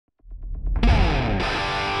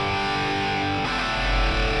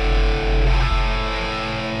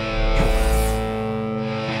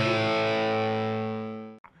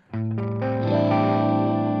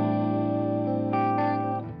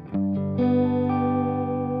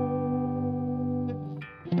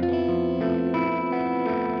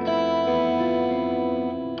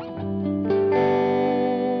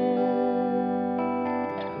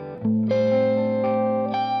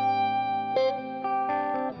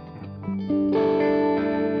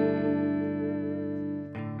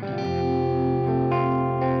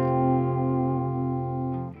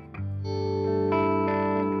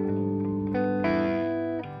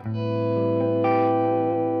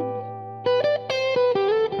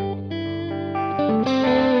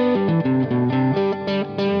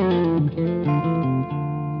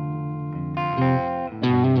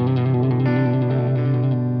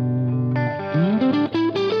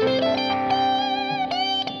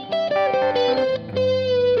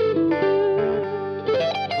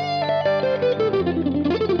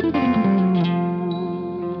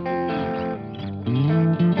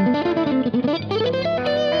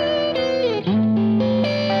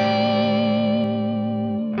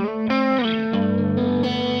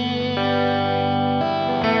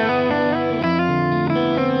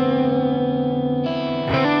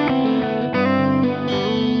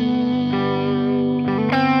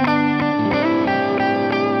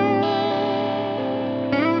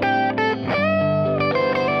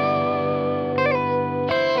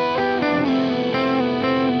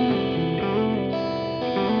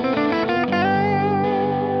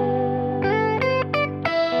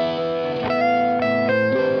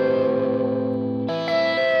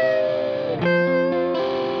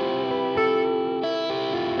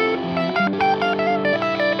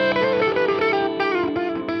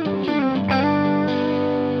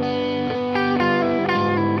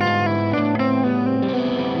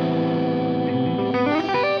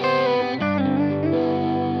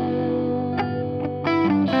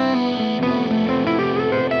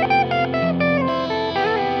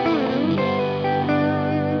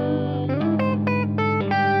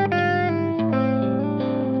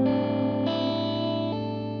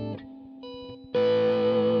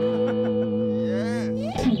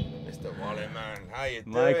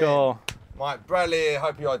you doing? Michael. Mike Bradley,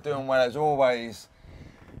 hope you are doing well as always.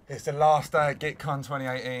 It's the last day at GitCon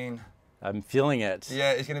 2018. I'm feeling it.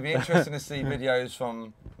 Yeah, it's going to be interesting to see videos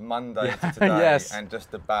from Monday to today Yes. and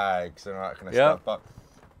just the bags and all that kind of stuff. But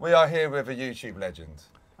we are here with a YouTube legend.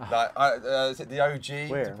 Like, is it the OG?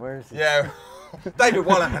 Where is he? Yeah. David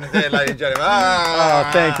Wallimann is here, ladies and gentlemen. Oh,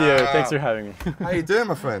 thank you. Thanks for having me. How you doing,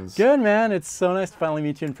 my friends? Good, man. It's so nice to finally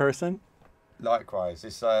meet you in person. Likewise.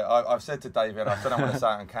 It's, I've said to David, I don't want to say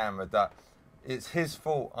it on camera, that it's his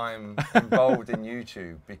fault I'm involved in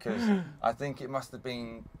YouTube, because I think it must have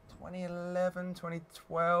been 2011,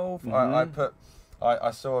 2012.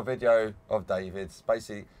 I saw a video of David's,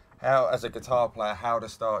 basically how, as a guitar player, how to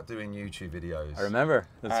start doing YouTube videos. I remember.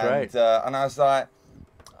 That's right. And I was like,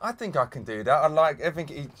 I think I can do that. I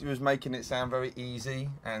think he was making it sound very easy,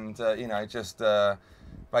 and you know, just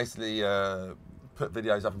basically put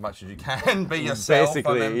videos up as much as you can. Be yourself.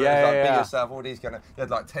 Basically, be yourself. All these kind of, you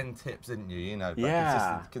had like 10 tips, didn't you? You know,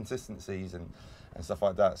 consistencies and stuff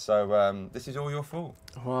like that. So this is all your fault.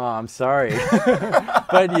 Well, I'm sorry,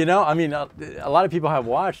 but you know, I mean, a lot of people have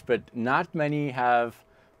watched, but not many have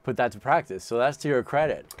put that to practice. So that's to your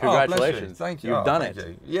credit. Congratulations. Oh, thank you. You've done it.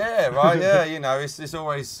 You. Yeah, right. Yeah, you know, it's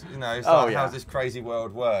always, you know, it's like, how's this crazy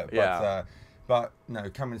world work? But you know,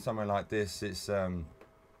 coming somewhere like this, it's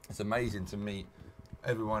amazing to meet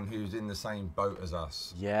everyone who's in the same boat as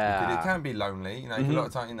us. Yeah. Because it can be lonely, you know. A lot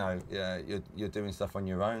of time, you know, you're doing stuff on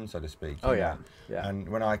your own, so to speak. Oh yeah. Yeah. And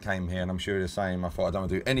when I came here, and I'm sure you're the same, I thought I don't want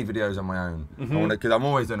to do any videos on my own. Because I'm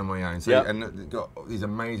always doing them on my own. So and got these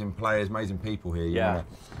amazing players, amazing people here. You want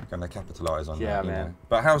to kind of capitalise on that. Yeah, you man. know.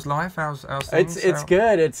 But how's life? How's things? It's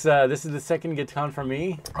good. It's this is the second GitCon for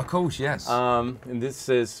me. Of course, yes. And this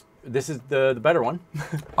is the better one.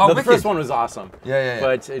 Oh, the first one was awesome. Yeah.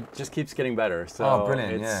 But it just keeps getting better. So oh,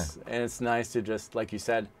 brilliant, and it's nice to just, like you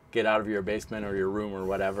said, get out of your basement or your room or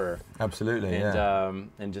whatever. Absolutely,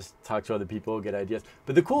 and just talk to other people, get ideas.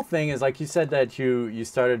 But the cool thing is, like you said, that you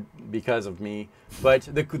started because of me. But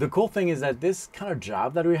the cool thing is that this kind of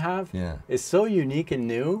job that we have is so unique and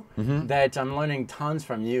new that I'm learning tons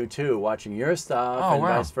from you too, watching your stuff and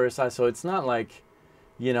vice versa. So it's not like,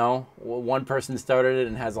 you know, one person started it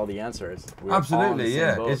and has all the answers. Absolutely,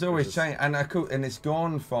 yeah. It's always changed, and it's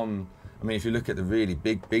gone from. I mean, if you look at the really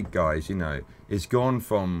big guys, you know, it's gone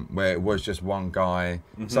from where it was just one guy.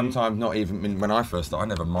 Sometimes not even. I mean, when I first started,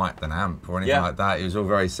 I never mic'd an amp or anything like that. It was all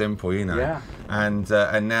very simple, you know. Yeah. And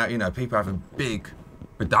now, you know, people having big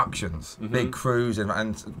productions, big crews, and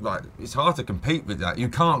like it's hard to compete with that. You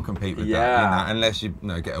can't compete with that, you know, unless you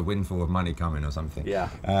know, get a windfall of money coming or something.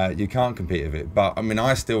 Yeah. You can't compete with it. But I mean,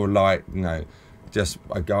 I still like, you know, just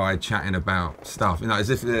a guy chatting about stuff, you know, as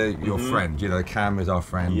if they're your friend. You know, the camera's our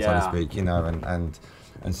friend, so to speak. You know,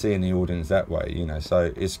 and seeing the audience that way. You know,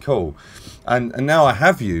 so it's cool. And now I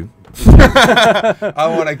have you.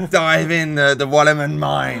 I want to dive in the Wallimann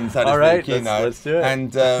mind, so to speak. You know, let's do it.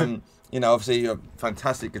 And you know, obviously you're a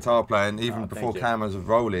fantastic guitar player, and even before cameras were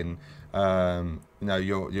rolling, you know,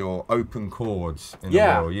 your open chords in the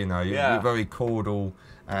world. You know, you're very chordal,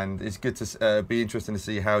 and it's good to be interesting to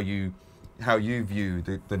see how you view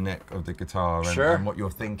the neck of the guitar and what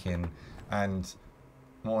you're thinking, and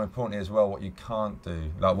more importantly as well, what you can't do,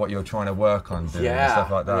 like what you're trying to work on doing and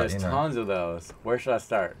stuff like that. There's you know, tons of those. Where should I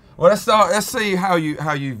start? Well, let's see how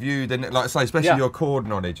you view the, like, say, especially your chord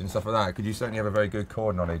knowledge and stuff like that, because you certainly have a very good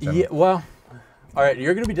chord knowledge. Yeah, well, all right,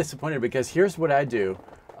 you're going to be disappointed, because here's what I do.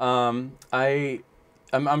 I'm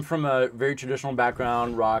from a very traditional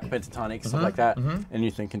background, rock, pentatonic, stuff like that, and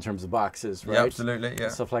you think in terms of boxes, right? Yeah, absolutely, yeah.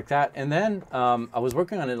 Stuff like that. And then I was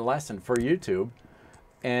working on a lesson for YouTube,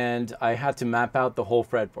 and I had to map out the whole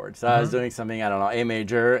fretboard. So I was doing something, I don't know, A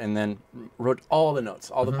major, and then wrote all the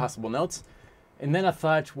notes, all the possible notes. And then I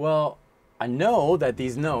thought, well, I know that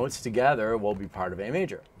these notes together will be part of A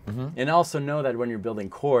major. And I also know that when you're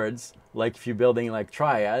building chords, like if you're building like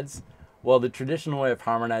triads, well, the traditional way of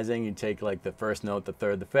harmonizing, you take like the first note, the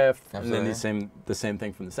third, the fifth, and then the same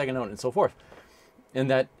thing from the second note, and so forth. And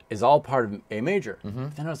that is all part of A major.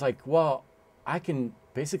 Then I was like, well, I can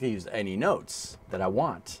basically use any notes that I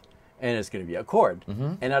want, and it's going to be a chord.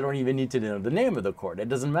 And I don't even need to know the name of the chord. It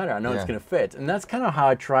doesn't matter. I know it's going to fit. And that's kind of how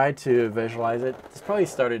I tried to visualize it. This probably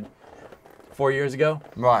started 4 years ago.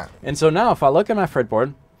 Right. And so now if I look at my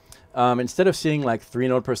fretboard, instead of seeing like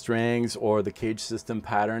 3-note per strings or the cage system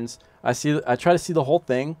patterns, I try to see the whole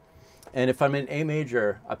thing. And if I'm in A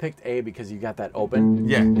major, I picked A because you got that open.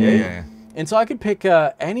 Yeah. And so I could pick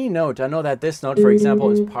any note. I know that this note, for example,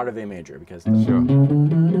 is part of A major because.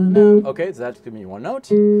 Okay, so that's giving me one note.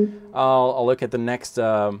 I'll look at the next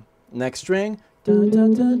string. Dun,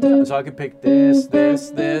 dun, dun, dun. So I could pick this, this,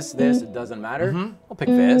 this, this. It doesn't matter. I'll pick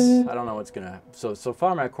this. I don't know what's gonna. So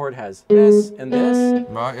far my chord has this and this.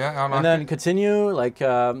 Right. Yeah. I like and then continue like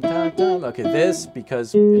dun, dun. Okay, this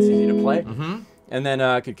because it's easy to play. And then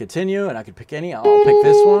I could continue, and I could pick any. I'll pick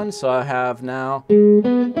this one. So I have now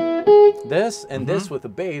this, and this with the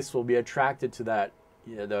bass will be attracted to that,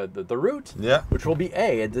 the root, which will be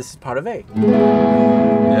A, and this is part of A.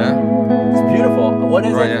 Yeah. It's beautiful. What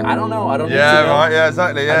is it? Yeah. I don't know. I don't need to know. Right. Yeah.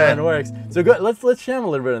 Exactly. Yeah. And it works. So good. Let's jam a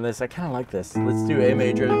little bit on this. I kind of like this. Let's do A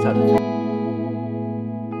major at a time.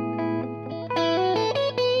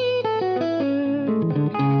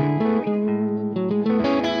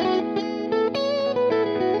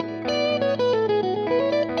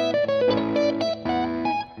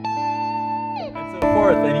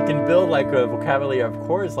 And you can build like a vocabulary of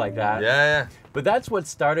chords like that. Yeah. But that's what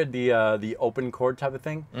started the open chord type of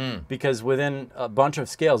thing, because within a bunch of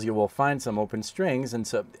scales you will find some open strings, and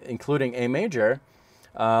so including A major,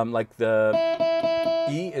 like the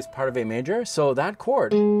E is part of A major, so that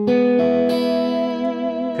chord could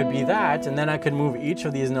be that, and then I could move each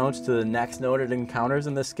of these notes to the next note it encounters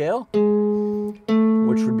in the scale,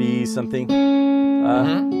 which would be something.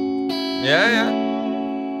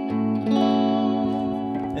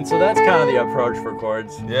 And so that's kind of the approach for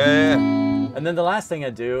chords. Yeah. And then the last thing I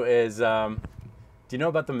do is, do you know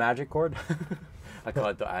about the magic chord? I call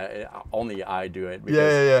it only I do it.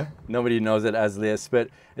 Because nobody knows it as this, but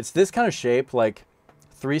it's this kind of shape, like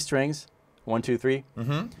 3 strings, 1, 2, 3.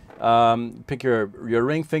 Pick your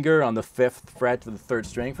ring finger on the 5th fret of the 3rd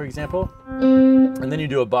string, for example, and then you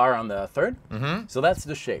do a bar on the 3rd. So that's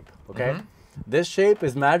the shape. Okay. This shape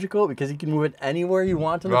is magical because you can move it anywhere you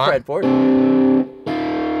want on the fretboard.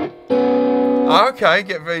 Okay,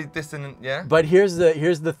 get very dissonant, yeah. But here's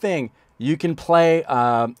the thing: you can play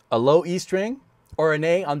a low E string or an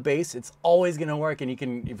A on bass. It's always gonna work, and you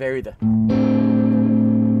can vary the.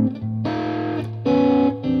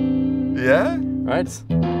 Yeah. Right.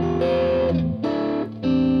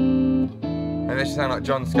 And it should sound like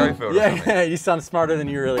John Scofield. Yeah, you sound smarter than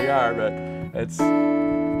you really are, but I just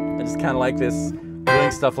kind of like this,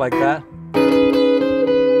 doing stuff like that.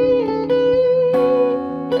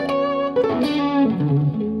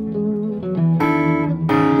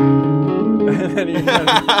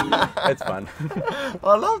 It's fun.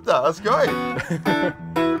 I love that. That's great.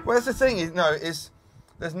 Well, that's the thing.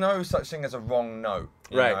 There's no such thing as a wrong note.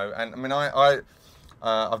 You know? And I mean,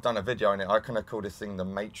 I've done a video on it. I kind of call this thing the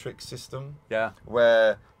matrix system. Yeah.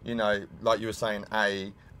 Where like you were saying,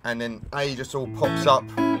 A, and then A just all pops up,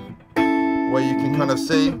 where you can kind of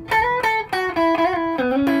see.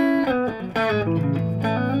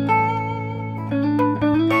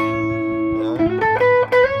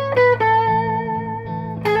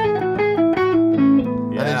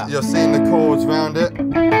 You're seeing the chords around it.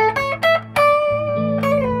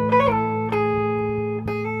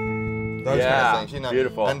 Those kind of things,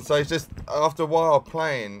 beautiful. And so it's just, after a while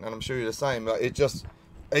playing, and I'm sure you're the same, like it just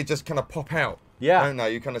kind of pop out. Yeah. Don't know,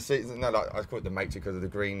 you kind of see, like I call it the matrix because of the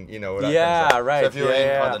green, all that kind of stuff. Right. So if you're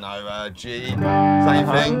in, I don't know, G, same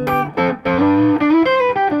thing.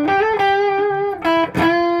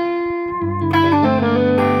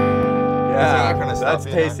 That kind of stuff,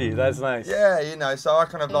 that's tasty. That's nice. Yeah, so I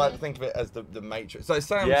kind of like to think of it as the matrix. So it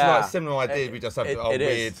sounds like a similar idea. We just have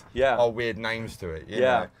weird names to it. You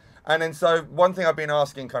know? And then so one thing I've been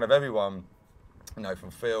asking kind of everyone,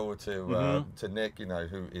 from Phil to Nick,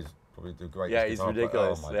 who is probably the greatest. Yeah, he's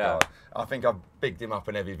ridiculous. Oh my God. I think I've bigged him up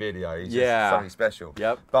in every video. He's just something special.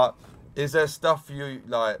 Yep. But is there stuff you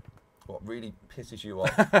like? What really pisses you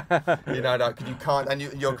off? Like you can't, and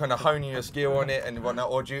you're kind of honing your skill on it and whatnot,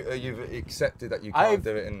 or you've accepted that you can't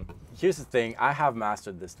do it. And here's the thing: I have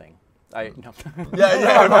mastered this thing. No.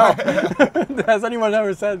 No. Has anyone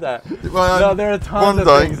ever said that? Well, no, there are tons of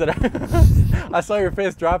things that I saw your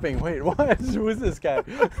face dropping. Wait, what? Who's this guy?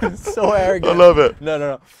 So arrogant. I love it.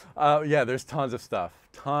 No. Yeah, there's tons of stuff.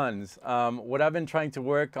 Tons. What I've been trying to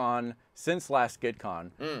work on since last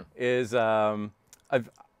GitCon is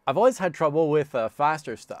I've always had trouble with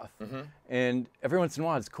faster stuff, and every once in a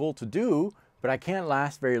while it's cool to do, but I can't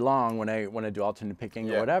last very long when I do alternate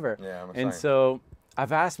picking or whatever. Yeah, and so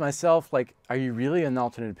I've asked myself, like, are you really an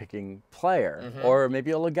alternate picking player or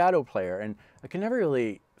maybe a legato player? And I can never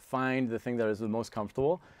really find the thing that is the most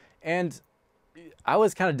comfortable. And I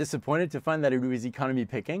was kind of disappointed to find that it was economy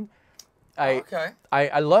picking. I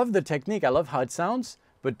love the technique. I love how it sounds.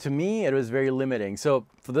 But to me, it was very limiting. So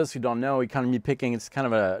for those who don't know, economy picking, it's kind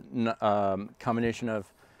of a combination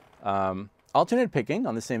of alternate picking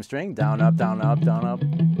on the same string, down, up, down, up, down, up.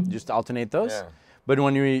 Just alternate those. Yeah. But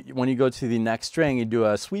when you go to the next string, you do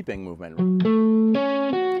a sweeping movement.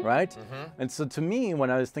 right? And so to me, when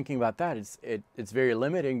I was thinking about that, it's very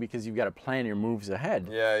limiting because you've got to plan your moves ahead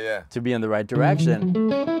to be in the right direction.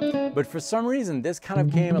 But for some reason, this kind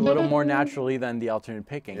of came a little more naturally than the alternate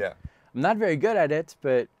picking. I'm not very good at it,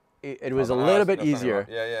 but it was a little bit easier.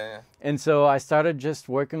 And so I started just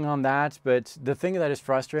working on that. But the thing that is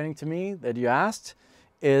frustrating to me that you asked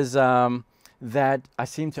is that I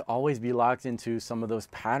seem to always be locked into some of those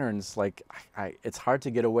patterns. Like it's hard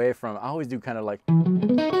to get away from. I always do kind of like,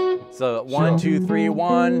 so 1, 2, 3,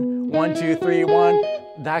 1, 1, 2, 3, 1,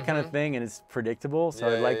 that kind of thing, and it's predictable. So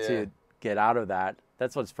I'd like to get out of that.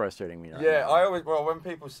 That's what's frustrating me right now. I always, well, when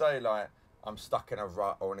people say like I'm stuck in a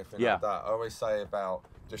rut or anything like that, I always say about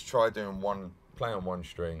just try doing play on one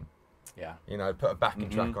string. You know, put a backing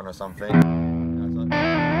track on or something.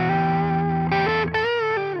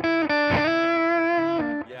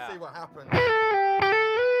 See what happens.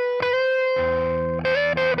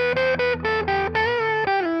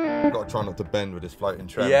 Got to try not to bend with this floating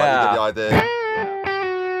trem, but you get the idea.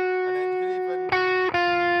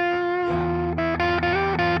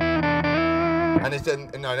 And it's then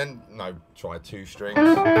try 2 strings.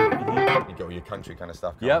 You got all your country kind of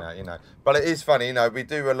stuff coming out, you know. But it is funny, you know. We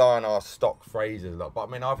do rely on our stock phrases a lot. But I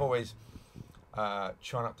mean, I've always tried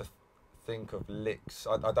not to think of licks.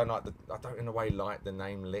 I don't like I don't in a way like the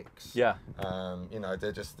name licks. You know,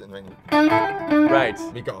 they're just, I mean,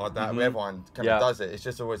 we got that. Everyone kind of does it. It's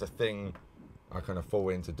just always a thing I kind of fall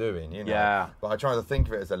into doing, you know. But I try to think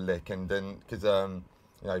of it as a lick, and then because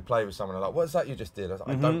you know, you play with someone and like, what's that you just did? I was like,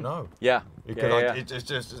 I don't know. It's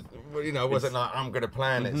just, you know, it wasn't like I'm going to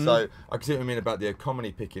plan it. So I can see what I mean about the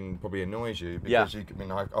comedy picking probably annoys you because you, I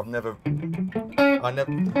mean, I've never, I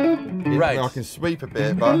can sweep a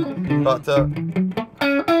bit, but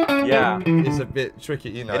it's a bit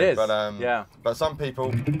tricky, you know. It is. But some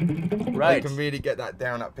people, they can really get that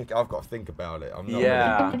down up pick. I've got to think about it. I'm not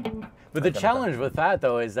really, but the challenge with that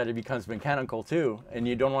though is that it becomes mechanical too, and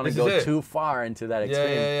you don't want to go too far into that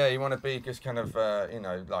extreme. You want to be just kind of, you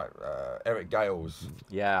know, like Eric Gales.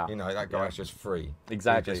 You know, that guy's just free.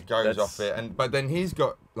 Exactly. He just goes off it, but then he's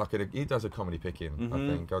got like he does a comedy picking. I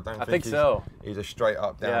think. I think so. He's a straight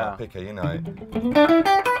up down up picker, you know.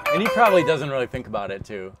 And he probably doesn't really think about it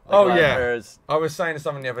too. Like, I was saying to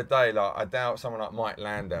someone the other day, like I doubt someone like Mike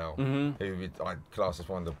Landau, who I class as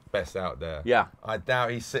one of the best out there. I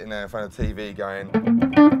doubt he's sitting there in front of the TV going.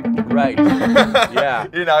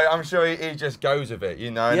 You know, I'm sure he just goes with it, you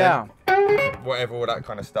know. And then whatever all that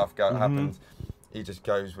kind of stuff happens, he just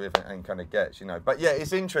goes with it and kind of gets, you know. But yeah,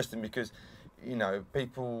 it's interesting because, you know,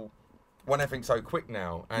 people want everything so quick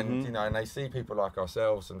now, and you know, and they see people like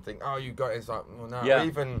ourselves and think, oh, you got it. It's like, well, no,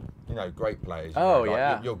 even, you know, great players. You know,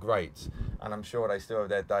 like, you're great, and I'm sure they still have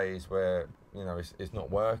their days where, you know, it's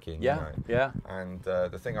not working. You know? And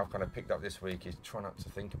the thing I've kind of picked up this week is try not to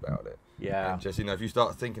think about it. And just, you know, if you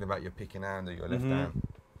start thinking about your picking hand or your left hand,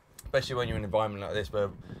 especially when you're in an environment like this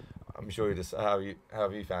where I'm sure you just how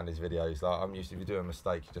have you found these videos? Like I'm used to, if you do a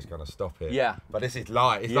mistake, you just kind of stop it. But this is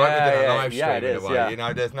live. It's like we're doing a live stream in a way. You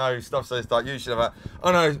know, there's no stuff. So it's like usually like,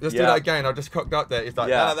 oh no, let's do that again. I just cocked up there. It's like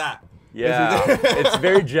none of that. It's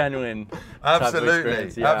very genuine.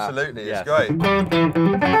 Absolutely, absolutely. It's great.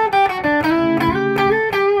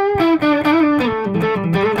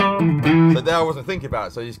 So there I wasn't thinking about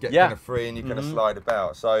it, so you just get kind of free and you kind of slide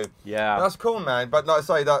about. So that's cool, man. But like I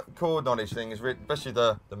say, that chord knowledge thing is really, especially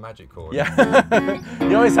the magic chord.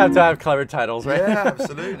 You always have to have clever titles, right?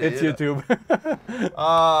 Absolutely. It's YouTube.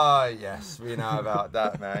 Yes, we know about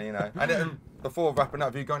that, man. You know. And before wrapping up,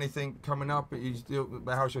 have you got anything coming up?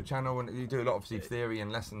 How's your channel? And you do a lot, obviously, theory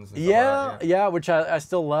and lessons. And stuff like that, which I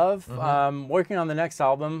still love. Working on the next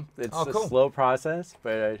album. It's a slow process,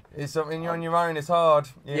 but it's something you're on your own. It's hard.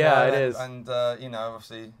 You know, it is. And you know,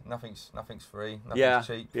 obviously, nothing's free. Nothing's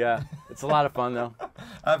cheap. It's a lot of fun though.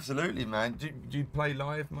 Absolutely, man. Do you play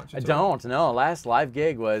live much? I don't. No, last live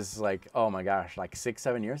gig was like, oh my gosh, like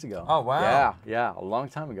 6-7 years ago. Oh wow. Yeah, a long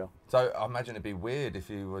time ago. So I imagine it'd be weird if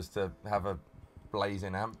you was to have a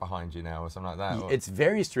blazing amp behind you now or something like that. It's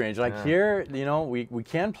very strange. Like here, you know, we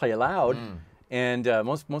can play loud, and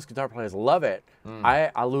most guitar players love it.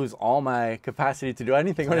 I lose all my capacity to do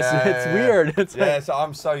anything when it's weird. It's so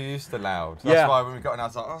I'm so used to loud. That's why when we got in, I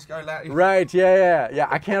was like, oh, let's go loud. Right, yeah.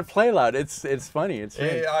 I can't play loud. It's funny. It's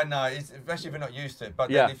strange. I know, especially if you're not used to it. But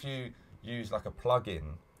then if you use like a plug-in,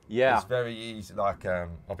 it's very easy. Like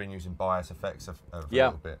I've been using bias effects a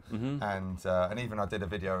little bit, and even I did a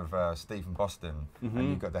video of Stephen Boston, and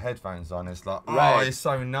you've got the headphones on. It's like, it's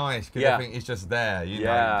so nice because everything is just there. You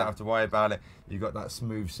know, you don't have to worry about it. You got that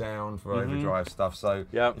smooth sound for overdrive stuff. So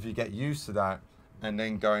if you get used to that, and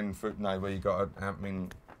then going for where you got,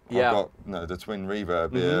 I've got the twin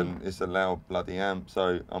reverb here, and it's a loud bloody amp,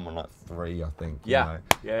 so I'm on like 3, I think. You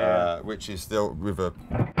know, which is still with a.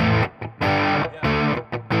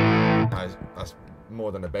 That's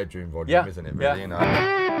more than a bedroom volume, isn't it? Really, you know.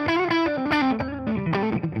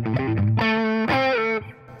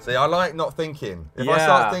 See, I like not thinking. If I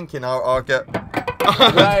start thinking, I'll get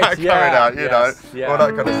carried out, you know, all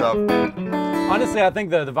that kind of stuff. Honestly, I think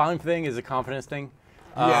the volume thing is a confidence thing.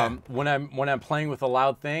 When I'm playing with a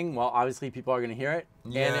loud thing, well, obviously people are gonna hear it,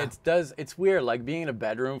 and it's weird, like being in a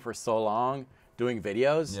bedroom for so long doing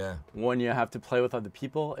videos. When you have to play with other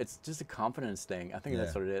people, it's just a confidence thing. I think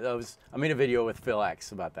that's what it is. I made a video with Phil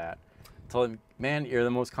X about that. I told him, man, you're the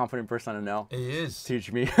most confident person I know. He is.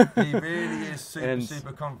 Teach me. He really is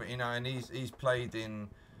super confident, you know, and he's played in.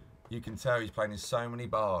 You can tell he's playing in so many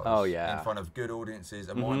bars in front of good audiences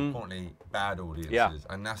and more importantly, bad audiences.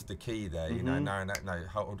 And that's the key there, you know, knowing that,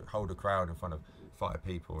 hold a crowd in front of 5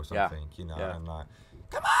 people or something, you know, and like,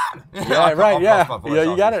 come on! You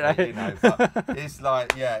got it. You know, but it's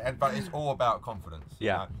like, but it's all about confidence. You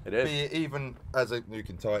know? It is. Be it even as you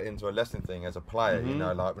can tie it into a lesson thing as a player, you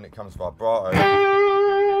know, like when it comes to vibrato,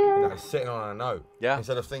 you know, sitting on a note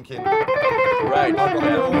instead of thinking, I've got to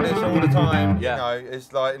do all this all the time. You know,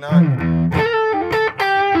 it's like,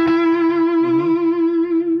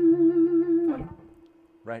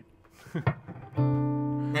 Right.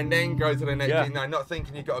 And then go to the next, you know, not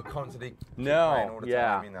thinking you've got to constantly keep playing all the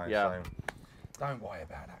time, you know. So don't worry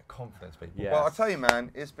about that. Confidence, people. Well, I'll tell you, man,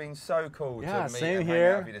 it's been so cool to meet and hang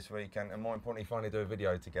out with you this weekend, and more importantly, finally do a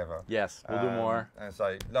video together. Yes, we'll do more. And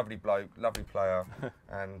so, lovely bloke, lovely player,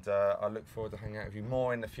 and I look forward to hanging out with you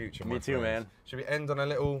more in the future. Me too, man. Should we end on a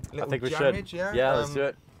little I think we jammage, should. Yeah, let's do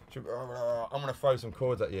it. I'm going to throw some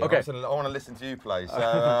chords at you. Okay. I want to listen to you play.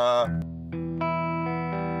 So.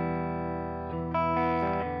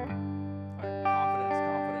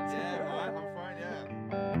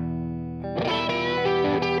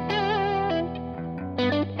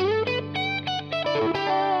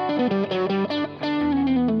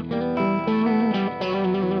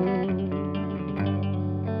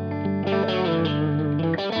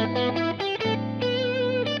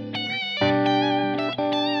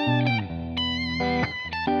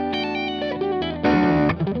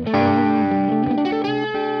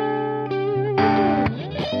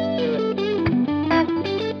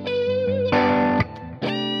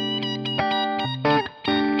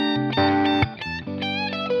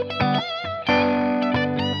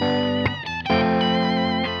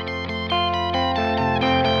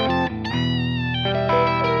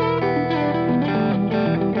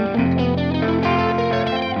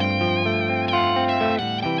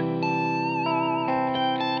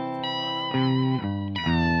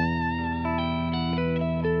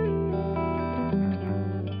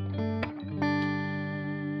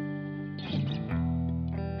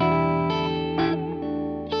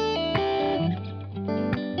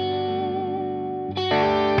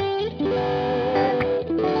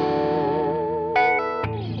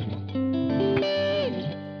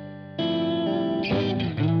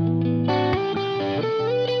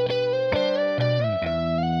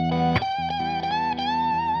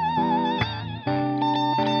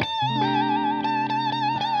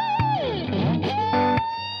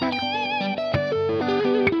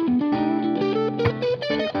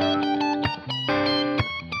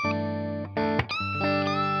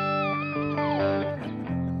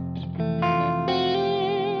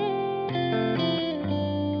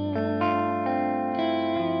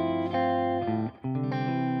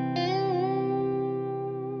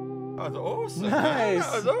 That was awesome. Nice. Man.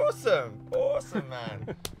 That was awesome. Awesome,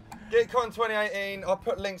 man. GitCon 2018. I'll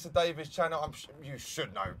put links to David's channel. You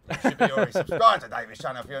should know. You should be already subscribed to David's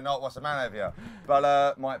channel if you're not. What's the man over here?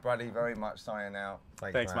 But Mike Bradley, very much signing out.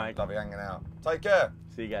 Thanks, Mike. Love you hanging out. Take care.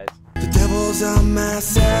 See you guys. The devil's on my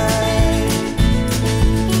side.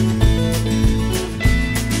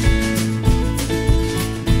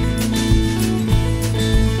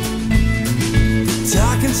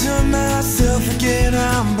 Talking to myself again,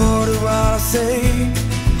 I'm bored of what I say.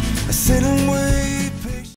 I sit and wait.